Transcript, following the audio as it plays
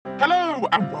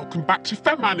And welcome back to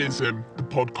Feminism, the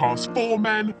podcast for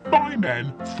men, by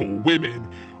men, for women.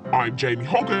 I'm Jamie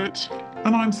Hoggart.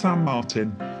 And I'm Sam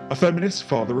Martin, a feminist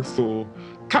father of four,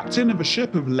 captain of a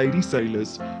ship of lady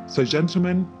sailors. So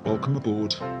gentlemen, welcome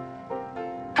aboard.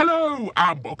 Hello,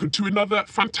 and welcome to another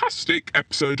fantastic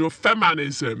episode of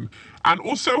Feminism. And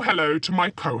also hello to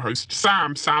my co-host,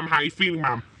 Sam. Sam, how you feeling,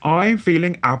 ma'am? I'm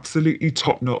feeling absolutely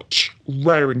top-notch,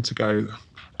 raring to go.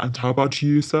 And how about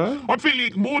you, sir? I'm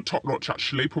feeling more top-notch,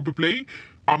 actually, probably.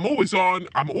 I'm always on,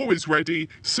 I'm always ready,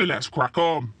 so let's crack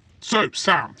on. So,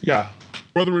 Sam. Yeah.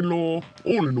 Brother-in-law,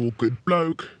 all in all good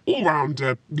bloke,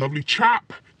 all-round lovely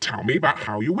chap. Tell me about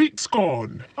how your week's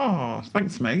gone. Ah,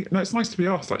 thanks, mate. No, it's nice to be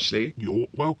asked, actually. You're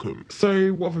welcome.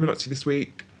 So, what have I been up to this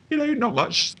week? You know, not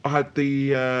much. I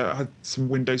had some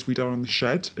windows redone on the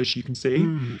shed, as you can see.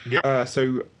 Yep.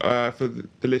 So, for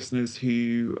the listeners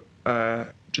who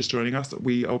just joining us,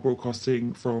 we are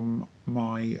broadcasting from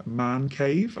my man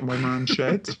cave, my man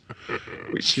shed,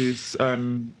 which is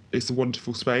it's a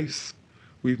wonderful space.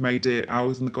 We've made it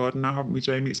ours in the garden now, haven't we,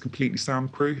 Jamie? It's completely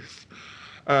soundproof.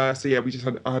 So yeah,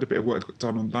 I had a bit of work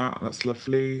done on that. That's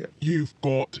lovely. You've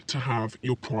got to have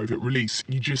your private release.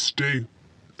 You just do.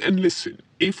 And listen,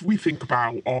 if we think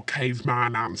about our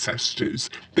caveman ancestors,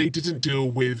 they didn't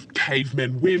deal with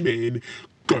cavemen women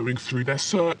going through their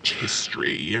search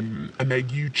history and their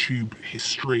YouTube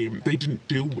history. They didn't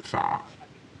deal with that.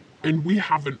 And we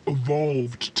haven't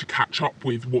evolved to catch up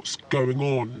with what's going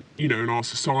on, in our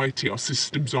society. Our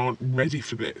systems aren't ready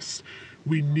for this.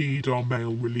 We need our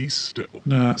male release still.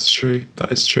 No, that's true.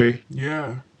 That is true.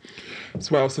 Yeah.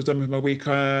 So what else I've done with my week?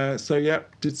 So yeah,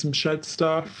 did some shed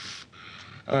stuff.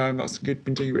 That's good.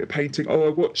 Been doing a bit of painting. Oh, I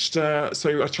watched.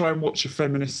 So I try and watch a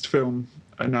feminist film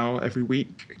now every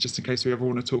week, just in case we ever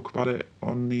want to talk about it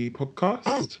on the podcast.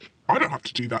 Oh, I don't have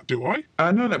to do that, do I?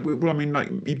 No. Well, I mean, like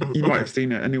you okay. might have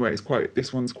seen it anyway.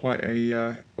 This one's quite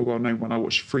a well-known one. I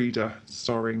watched Frida,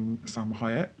 starring Salma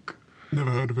Hayek.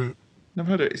 Never heard of it. Never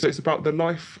heard of it. So it's about the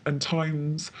life and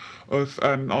times of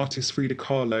artist Frida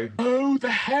Kahlo. Oh,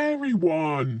 the hairy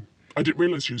one. I didn't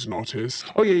realise she was an artist.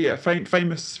 Oh yeah.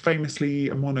 Famously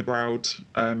a monobrowed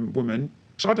woman.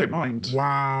 Which I don't mind.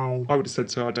 Wow. I would have said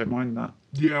so. I don't mind that.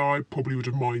 Yeah, I probably would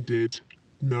have minded.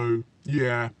 No.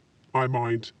 Yeah, I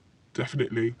mind.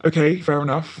 Definitely. Okay, fair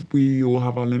enough. We all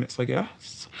have our limits, I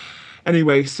guess.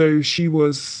 Anyway, so she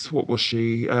was, what was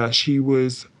she? She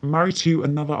was married to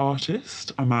another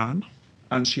artist, a man,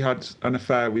 and she had an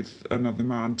affair with another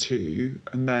man too.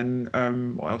 And then,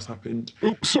 what else happened?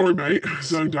 Oh, sorry, mate.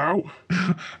 Zoned out.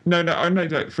 No, I know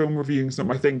that film reviewing is not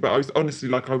my thing, but I was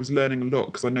honestly, I was learning a lot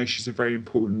because I know she's a very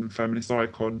important feminist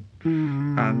icon.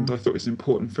 And I thought it was an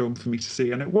important film for me to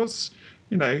see. And it was,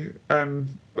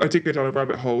 I did go down a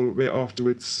rabbit hole a bit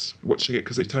afterwards watching it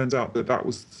because it turns out that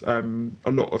was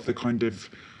a lot of the kind of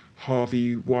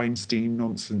Harvey Weinstein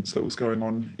nonsense that was going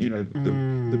on,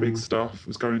 the big stuff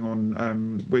was going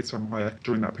on with Salma Hayek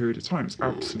during that period of time. It's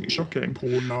absolutely shocking.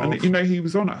 Poor love. And, he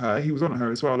was on at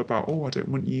her as well about, I don't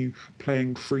want you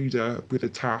playing Frida with a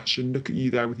tash and look at you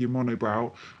there with your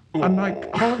monobrow. Aww.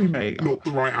 And Harvey, mate. Not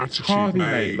the right attitude, Harvey,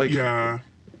 mate. Yeah.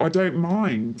 I don't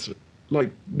mind.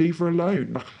 Leave her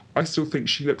alone. I still think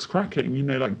she looks cracking.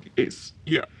 It's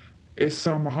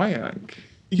Salma Hayek.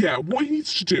 Yeah, what he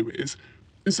needs to do is,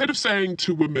 instead of saying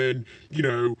to women,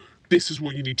 this is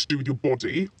what you need to do with your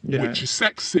body, which is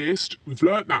sexist, we've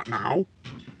learnt that now,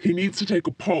 he needs to take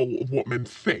a poll of what men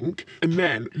think and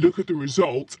then look at the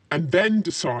results and then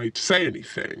decide to say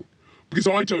anything. Because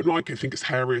I don't like it, I think it's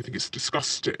hairy, I think it's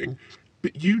disgusting,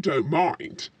 but you don't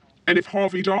mind. And if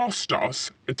Harvey'd asked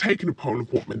us and taken a poll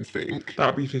of what men think...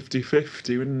 That'd be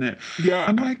 50-50, wouldn't it? Yeah,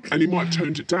 and he might have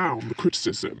toned it down, the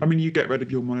criticism. I mean, you get rid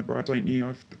of your monobrow, don't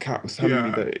you? The cat was telling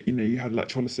me that, you had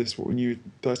electrolysis when you were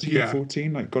 13 or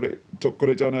 14, got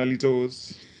it done early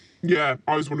doors. Yeah,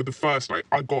 I was one of the first.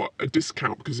 I got a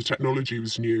discount because the technology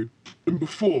was new. And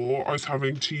before, I was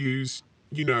having to use,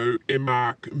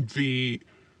 Imac and V,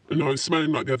 and I was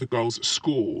smelling like the other girls at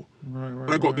school. Right.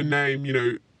 And I got the name,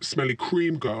 Smelly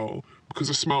Cream Girl, because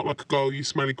I smelled like a girl who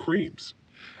used smelly creams.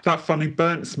 That funny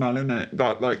burnt smell, isn't it?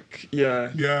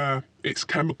 Yeah, it's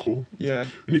chemical. Yeah.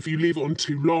 And if you leave it on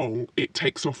too long, it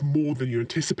takes off more than you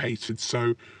anticipated.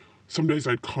 So some days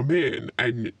I'd come in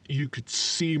and you could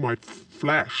see my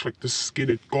flesh, the skin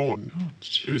had gone. Oh,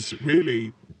 it was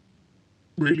really,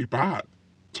 really bad.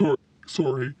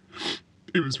 Sorry.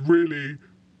 It was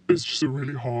just a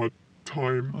really hard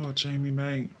time. Oh, Jamie,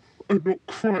 mate. I'm not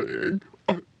crying.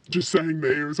 I'm just saying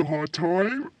that it was a hard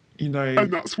time.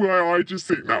 And that's why I just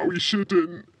think that we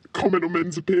shouldn't comment on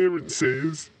men's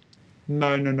appearances.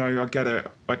 No, no, no. I get it.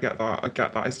 I get that. I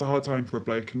get that. It's a hard time for a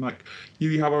bloke, and like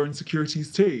you have our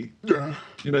insecurities too. Yeah.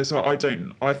 You know, so I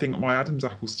don't. I think my Adam's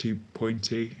apple's too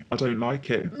pointy. I don't like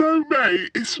it. No,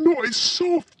 mate, it's not. It's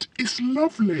soft. It's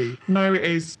lovely. No, it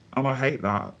is, and I hate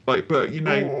that. Like, but you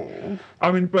know, Oh.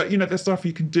 I mean, but you know, there's stuff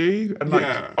you can do, and like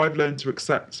Yeah. I've learned to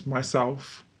accept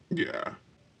myself, Yeah.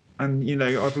 and you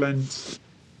know, I've learned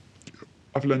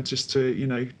just to, you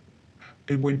know,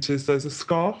 in winters there's a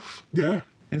scarf. Yeah.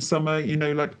 In summer, you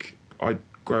know, like I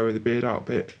grow the beard out a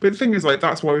bit. But the thing is, like,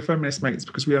 that's why we're feminist mates,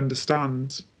 because we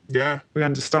understand Yeah.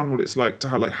 what it's like to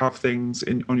have things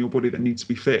on your body that need to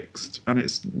be fixed, and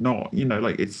it's not, you know,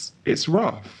 like it's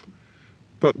rough.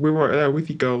 But we're right there with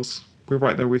you, girls. We're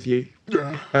right there with you.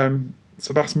 Yeah.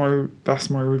 So that's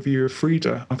my review of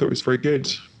Frida. I thought it was very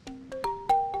good.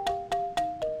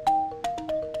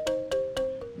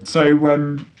 So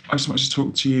I just wanted to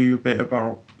talk to you a bit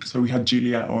about. So we had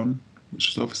Juliet on, which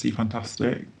was obviously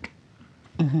fantastic.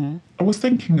 Mm-hmm. I was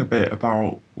thinking a bit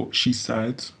about what she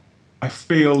said. I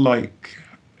feel like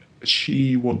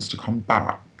she wants to come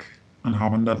back and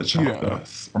have another chat with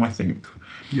us. And I think,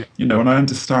 Yeah. you know, and I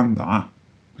understand that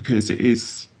because it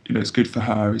is, you know, it's good for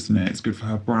her, isn't it? It's good for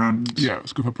her brand. Yeah,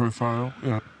 it's good for profile.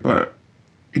 Yeah. But,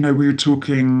 you know, we were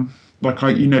talking, like,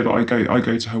 you know, that I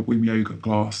go to her womb yoga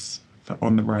class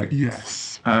on the reg.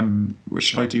 Yes.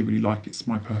 Which I do really like. It's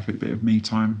my perfect bit of me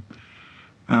time.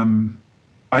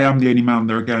 I am the only man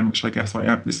there again, which I guess I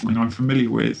am. It's something I'm familiar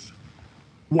with.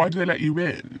 Why do they let you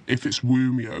in if it's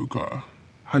womb yoga?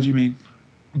 How do you mean?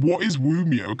 What is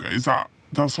womb yoga? Is that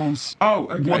sounds? Oh,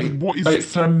 okay. What is? It's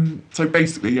so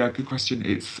basically, yeah, good question.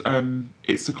 It's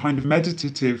a kind of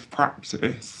meditative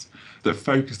practice that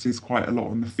focuses quite a lot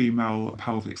on the female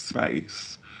pelvic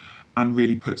space, and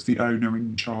really puts the owner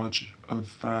in charge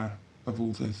of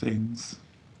all the things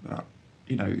that,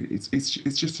 you know. It's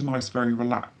just a nice, very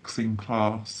relaxing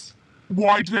class.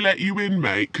 Why do they let you in,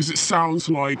 mate? Because it sounds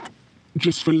like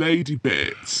just for lady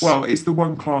bits. Well, it's the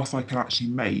one class I can actually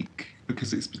make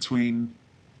because it's between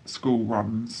school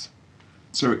runs.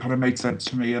 So it kind of made sense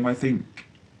to me. And I think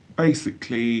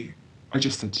basically I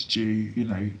just said to Ju, you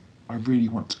know, I really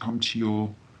want to come to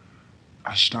your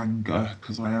Ashtanga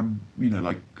because I am, you know,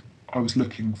 like I was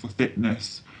looking for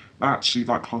fitness. But actually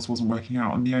that class wasn't working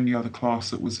out. And the only other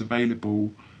class that was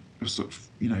available was sort of,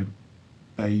 you know,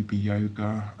 baby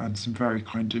yoga and some very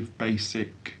kind of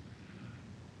basic,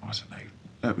 I don't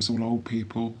know, it was all old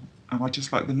people. And I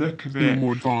just like the look of it.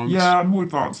 More advanced. Yeah, I'm more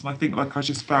advanced. And I think like I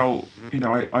just felt, you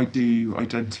know, I do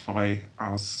identify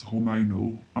as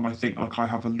hormonal. And I think like I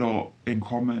have a lot in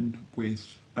common with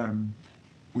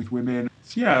women.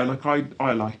 So yeah, like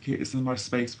I like it. It's a nice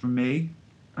space for me.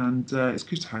 And it's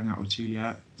good to hang out with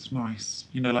Juliet. It's nice.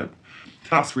 You know, like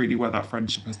that's really where that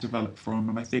friendship has developed from.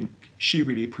 And I think she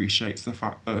really appreciates the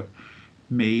fact that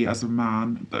me as a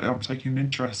man, that I'm taking an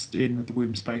interest in the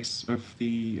womb space of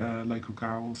the local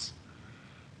gals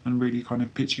and really kind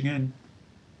of pitching in.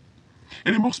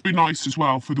 And it must be nice as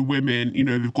well for the women, you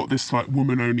know, they've got this like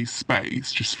woman only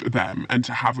space just for them, and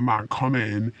to have a man come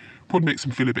in probably makes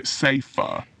them feel a bit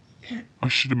safer. I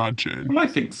should imagine. Well, I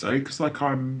think so, because like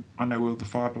I know where the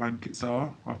fire blankets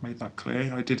are. I've made that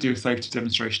clear. I did do a safety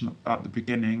demonstration at the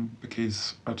beginning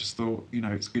because I just thought, you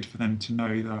know, it's good for them to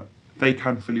know that they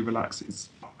can fully relax.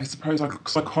 I suppose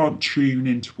because I can't tune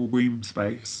into a womb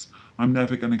space, I'm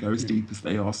never going to go as deep as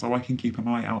they are, so I can keep an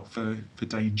eye out for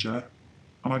danger.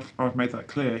 And I've made that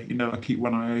clear. You know, I keep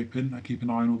one eye open. I keep an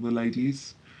eye on all the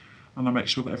ladies, and I make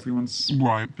sure that everyone's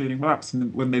Right. feeling relaxed.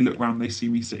 And when they look round, they see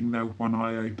me sitting there with one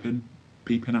eye open,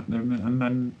 peeping at them, and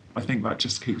then I think that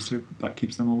just keeps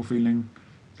them all feeling.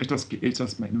 It does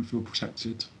make them feel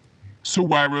protected. So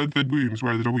where are the wombs?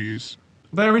 Where are the W's?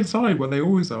 They're inside where they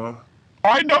always are.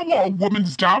 I know what a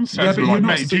woman's downstairs Yeah, are but like, you're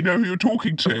not mate. Do you know who you're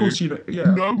talking to? Of course you know.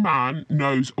 Yeah. No man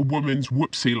knows a woman's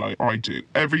whoopsie like I do.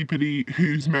 Everybody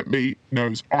who's met me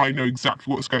knows I know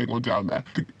exactly what's going on down there.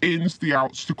 The ins, the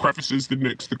outs, the crevices, the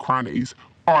nooks, the crannies.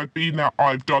 I've been there,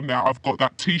 I've done that, I've got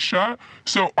that t-shirt.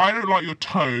 So I don't like your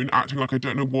tone acting like I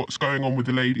don't know what's going on with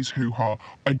the ladies hoo-ha.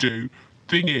 I do.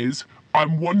 Thing is,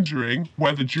 I'm wondering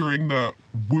whether during the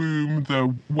womb,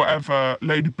 the whatever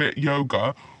lady bit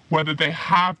yoga, whether they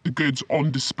have the goods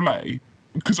on display.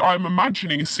 Because I'm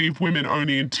imagining a sea of women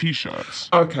only in t-shirts.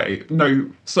 Okay, no.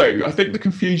 So I think the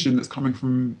confusion that's coming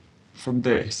from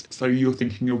this, so you're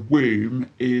thinking a womb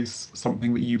is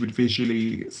something that you would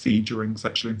visually see during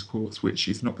sexual intercourse, which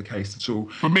is not the case at all.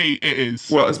 For me, it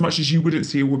is. Well, as much as you wouldn't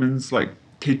see a woman's like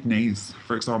kidneys,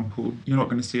 for example, you're not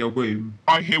going to see a womb.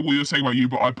 I hear what you're saying about you,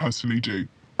 but I personally do.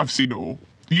 I've seen it all.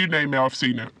 You name it, I've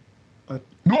seen it.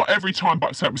 Not every time, but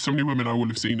except with so many women, I will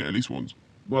have seen it at least once.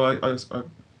 Well,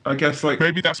 I guess like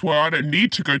Maybe that's why I don't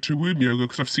need to go to womb yoga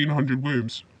because I've seen 100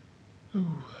 wombs.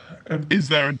 Is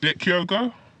there a dick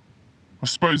yoga? I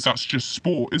suppose that's just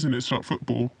sport, isn't it? It's not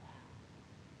football.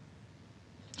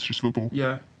 It's just football.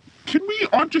 yeah. Can we?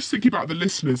 I'm just thinking about the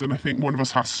listeners, and I think one of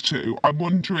us has to. I'm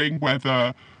wondering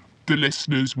whether the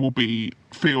listeners will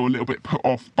feel a little bit put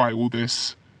off by all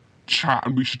this chat,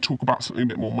 and we should talk about something a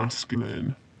bit more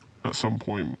masculine at some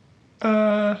point.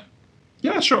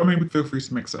 Yeah, sure. I mean, feel free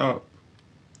to mix it up.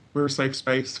 We're a safe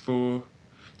space for.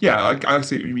 Yeah, I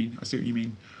see what you mean. I see what you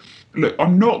mean. Look,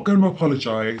 I'm not going to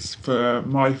apologise for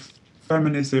my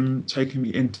feminism taking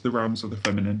me into the realms of the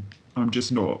feminine. I'm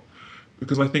just not.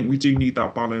 Because I think we do need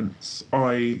that balance.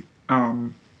 I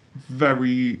am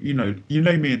very, you know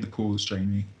me in the cause,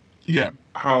 Jamie. Yeah,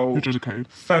 How which is okay.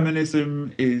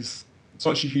 feminism is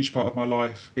such a huge part of my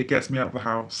life. It gets me out of the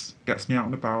house, gets me out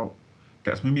and about,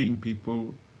 gets me meeting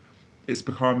people. It's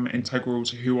become integral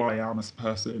to who I am as a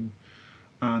person.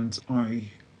 And I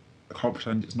can't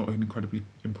pretend it's not an incredibly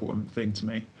important thing to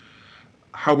me.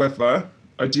 However,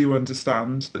 I do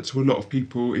understand that to a lot of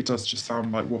people it does just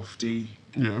sound like wafty.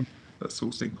 Yeah. Let's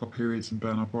all sync our periods and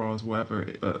burn our bras, whatever.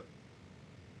 But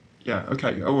yeah,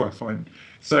 okay, all right, fine.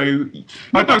 So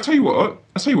I'll tell you what.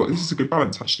 This is a good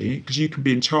balance actually, because you can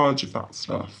be in charge of that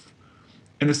stuff.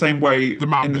 In the same way, The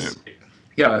man bit.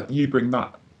 Yeah, you bring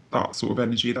that sort of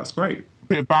energy. That's great.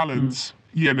 Bit of balance,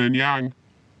 yin and yang,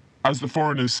 as the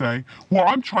foreigners say. What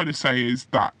I'm trying to say is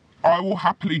that I will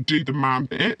happily do the man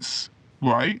bits,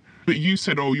 right? But you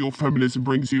said, oh, your feminism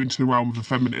brings you into the realm of the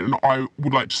feminine. And I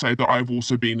would like to say that I've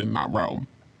also been in that realm,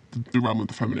 the realm of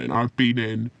the feminine. I've been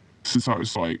in since I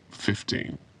was like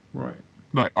 15. Right.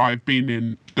 Like, I've been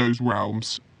in those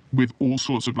realms with all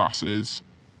sorts of lasses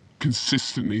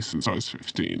consistently since I was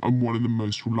 15. I'm one of the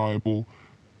most reliable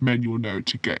men you'll know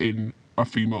to get in a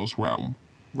female's realm.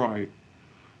 Right.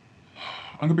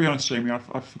 I'm gonna be honest, Jamie.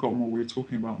 I've forgotten what we were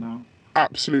talking about now.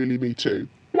 Absolutely, me too.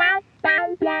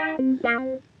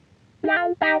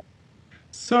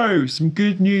 So, some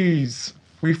good news.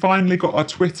 We finally got our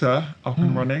Twitter up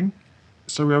and running.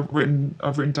 So I've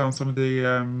written down some of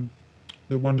the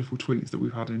wonderful tweets that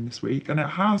we've had in this week, and it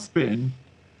has been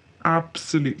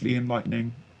absolutely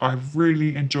enlightening. I've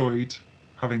really enjoyed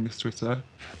having this Twitter.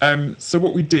 So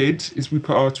what we did is we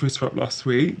put our Twitter up last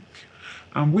week,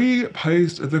 and we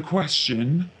posed the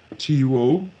question to you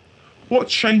all: what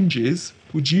changes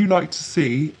would you like to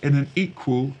see in an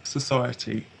equal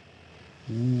society?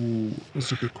 Ooh,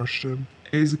 that's a good question.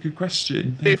 It is a good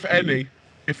question. If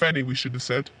any, we should have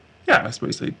said. Yeah, I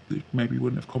suppose they maybe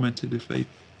wouldn't have commented if they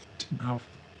didn't have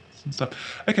some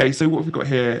stuff. Okay, so what have we got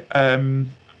here?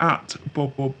 At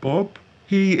Bob.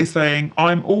 He is saying,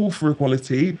 I'm all for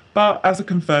equality, but as a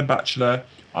confirmed bachelor,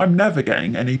 I'm never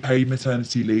getting any paid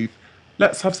maternity leave.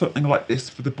 Let's have something like this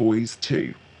for the boys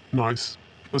too. Nice.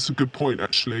 That's a good point,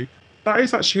 actually. That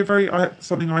is actually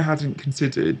something I hadn't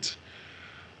considered.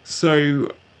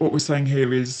 So what we're saying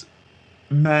here is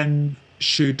men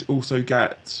should also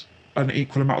get an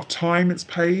equal amount of time it's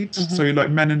paid. So like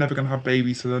men are never going to have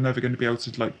babies, so they're never going to be able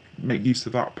to like make use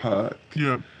of that perk.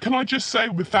 Yeah. Can I just say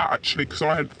with that, actually, because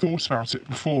I hadn't thought about it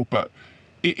before, but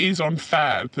it is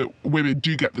unfair that women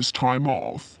do get this time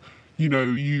off. You know,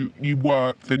 you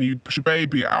work, then you push a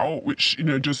baby out, which,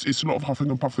 just it's a lot of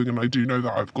huffing and puffing, and I do know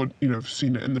that I've got,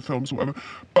 seen it in the films or whatever.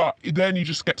 But then you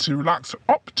just get to relax.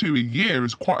 Up to a year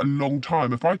is quite a long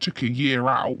time. If I took a year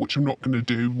out, which I'm not going to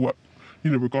do,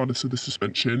 regardless of the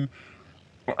suspension,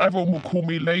 everyone will call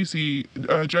me lazy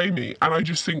Jamie. And I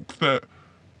just think that,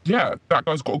 yeah, that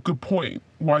guy's got a good point.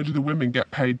 Why do the women get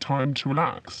paid time to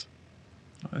relax?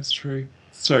 That's true.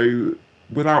 So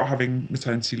without having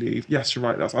maternity leave, yes, you're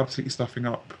right, that's absolutely stuffing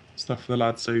up stuff for the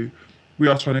lads. So we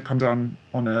are trying to come down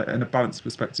in a balanced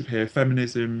perspective here.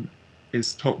 Feminism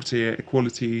is top tier.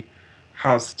 Equality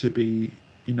has to be,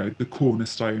 the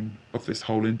cornerstone of this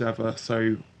whole endeavour.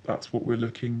 So that's what we're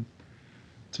looking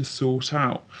to sort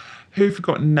out. Who have we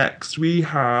got next? We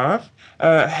have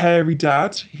Hairy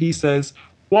Dad. He says,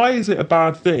 why is it a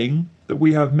bad thing that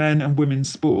we have men and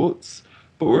women's sports,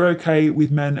 but we're okay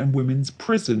with men and women's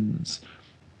prisons?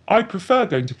 I prefer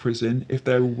going to prison if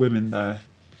there were women there.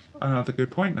 Another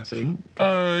good point, I think.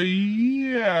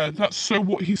 Yeah, that's so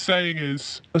what he's saying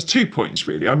is... There's 2 points,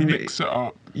 really. I mean, mix it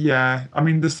up. Yeah, I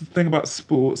mean, there's the thing about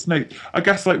sports. No, I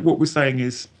guess, like, what we're saying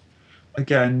is,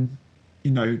 again,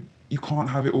 you can't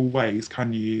have it all ways,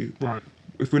 can you? Right.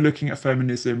 If we're looking at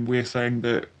feminism, we're saying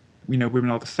that, women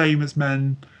are the same as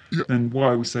men, then why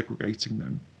are we segregating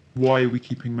them? Why are we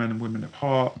keeping men and women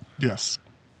apart? Yes.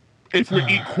 If we're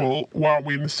equal, why aren't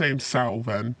we in the same cell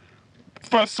then?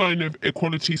 First sign of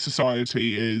equality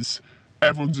society is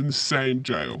everyone's in the same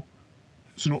jail.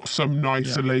 It's not some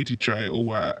nicer lady jail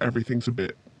where everything's a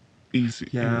bit easy.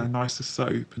 you Yeah, know. nicer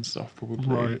soap and stuff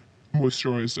probably. Right.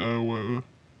 Moisturiser, whatever.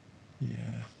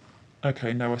 Yeah.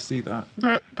 Okay, no, I see that.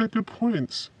 They're good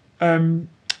points.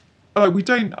 We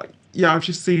don't. Yeah, I've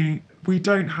just seen we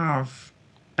don't have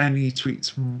any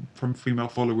tweets from female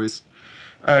followers.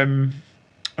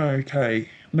 Okay,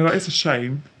 no, that is a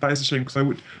shame. That is a shame because I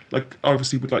would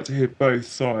obviously would like to hear both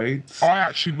sides. I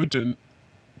actually wouldn't,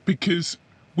 because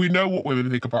we know what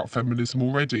women think about feminism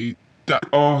already. That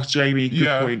Oh, Jamie, good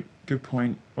Yeah. point. Good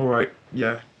point. All right,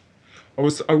 yeah. I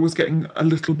was getting a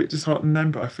little bit disheartened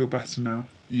then, but I feel better now.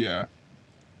 Yeah.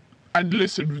 And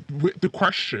listen, the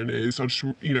question is,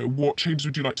 what changes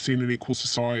would you like to see in an equal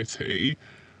society?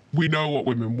 We know what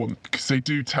women want because they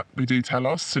do tell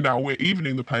us. So now we're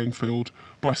evening the playing field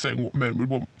by saying what men would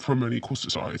want from an equal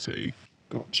society.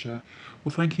 Gotcha.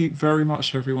 Well, thank you very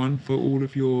much, everyone, for all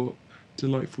of your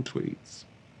delightful tweets.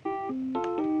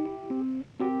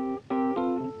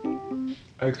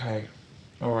 Okay,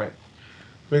 all right.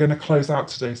 We're going to close out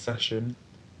today's session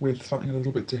with something a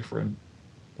little bit different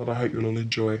that I hope you'll all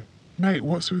enjoy. Mate,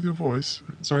 what's with your voice?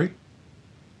 Sorry?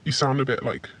 You sound a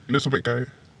little bit gay.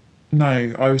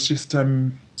 No, I was just,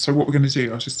 so what we're going to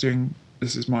do, I was just doing,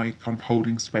 this is my kind of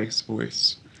holding space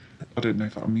voice. I don't know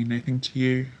if that'll mean anything to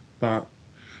you, but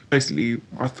basically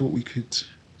I thought we could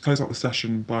close out the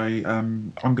session by,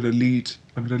 I'm going to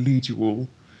lead you all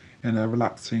in a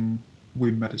relaxing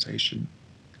womb meditation.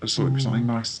 I just thought it'd be something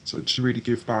nice to really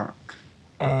give back.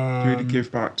 Really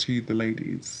give back to the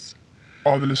ladies.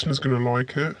 Are the listeners going to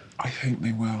like it? I think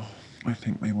they will. I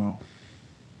think they will.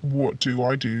 What do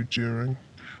I do during?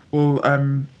 Well,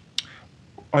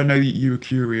 I know that you were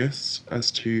curious as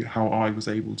to how I was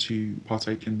able to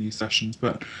partake in these sessions,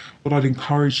 but what I'd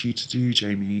encourage you to do,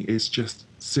 Jamie, is just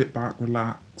sit back,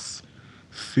 relax,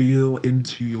 feel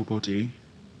into your body.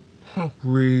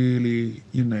 Really,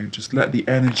 just let the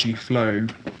energy flow.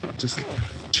 Just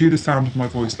to the sound of my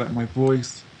voice, let my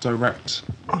voice direct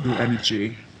your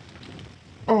energy.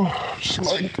 Oh,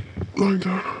 just lying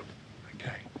down.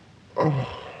 Okay.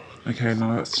 Oh, Okay,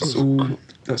 now let's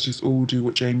just all do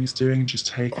what Jamie's doing. Just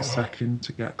take a second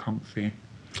to get comfy.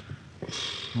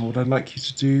 Now, what I'd like you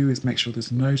to do is make sure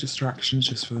there's no distractions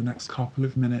just for the next couple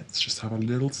of minutes. Just have a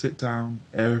little sit down.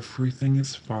 Everything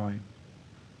is fine.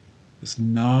 There's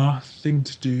nothing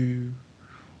to do.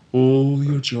 All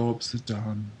your jobs are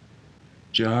done.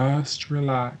 Just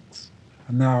relax.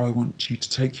 And now I want you to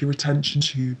take your attention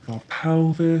to your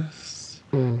pelvis.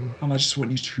 And I just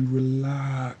want you to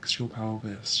relax your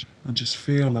pelvis and just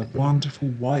feel a wonderful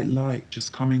white light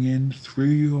just coming in through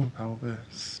your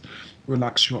pelvis.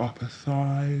 Relax your upper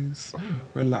thighs.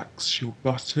 Relax your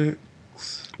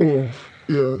buttocks. yeah,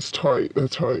 it's tight. They're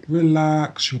tight.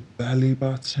 Relax your belly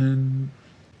button.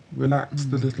 Relax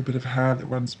the little bit of hair that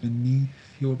runs beneath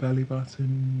your belly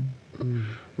button.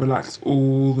 Relax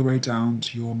all the way down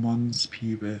to your mons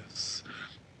pubis.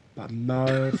 That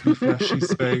lovely fleshy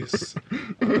space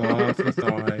above the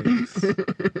thighs.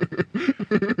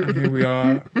 And here we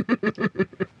are,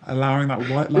 allowing that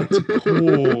white light to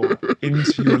pour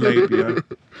into your labia.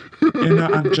 Inna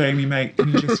and Jamie, mate, can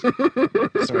you just...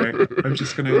 Sorry, I'm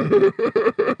just going to...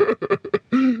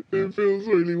 It feels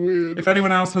really weird. If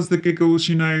anyone else has the giggles,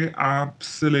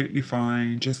 absolutely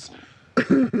fine. Just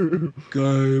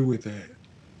go with it.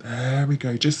 There we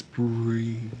go. Just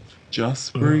breathe.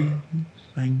 Just breathe.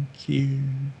 Thank you.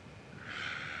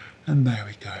 And there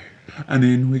we go. And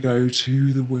in we go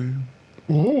to the womb.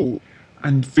 Oh,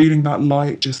 And feeling that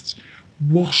light just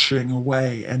washing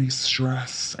away any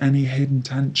stress, any hidden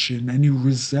tension, any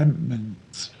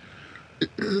resentment.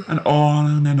 And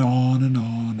on and on and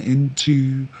on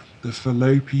into the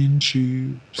fallopian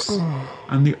tubes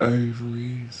and the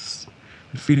ovaries.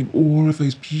 And feeling all of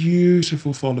those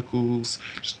beautiful follicles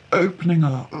just opening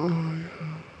up.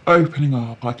 Opening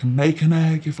up. I can make an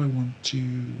egg if I want to.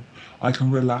 I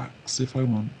can relax if I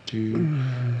want to.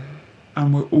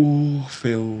 And we're all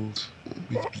filled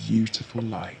with beautiful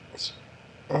light.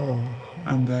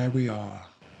 And there we are.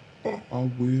 Our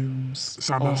wombs,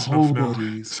 Sam, our that's whole enough now.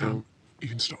 bodies. Sam, you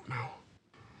can stop now.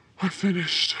 I'm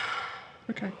finished.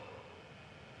 Okay.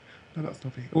 No, that's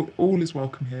lovely. All is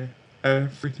welcome here.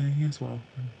 Everything is welcome.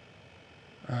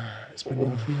 It's been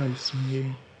lovely hosting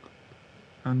you.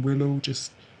 And we'll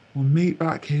meet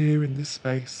back here in this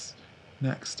space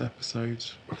next episode.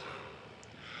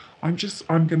 I'm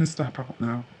going to step out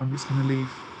now. I'm just going to leave.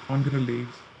 I'm going to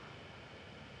leave.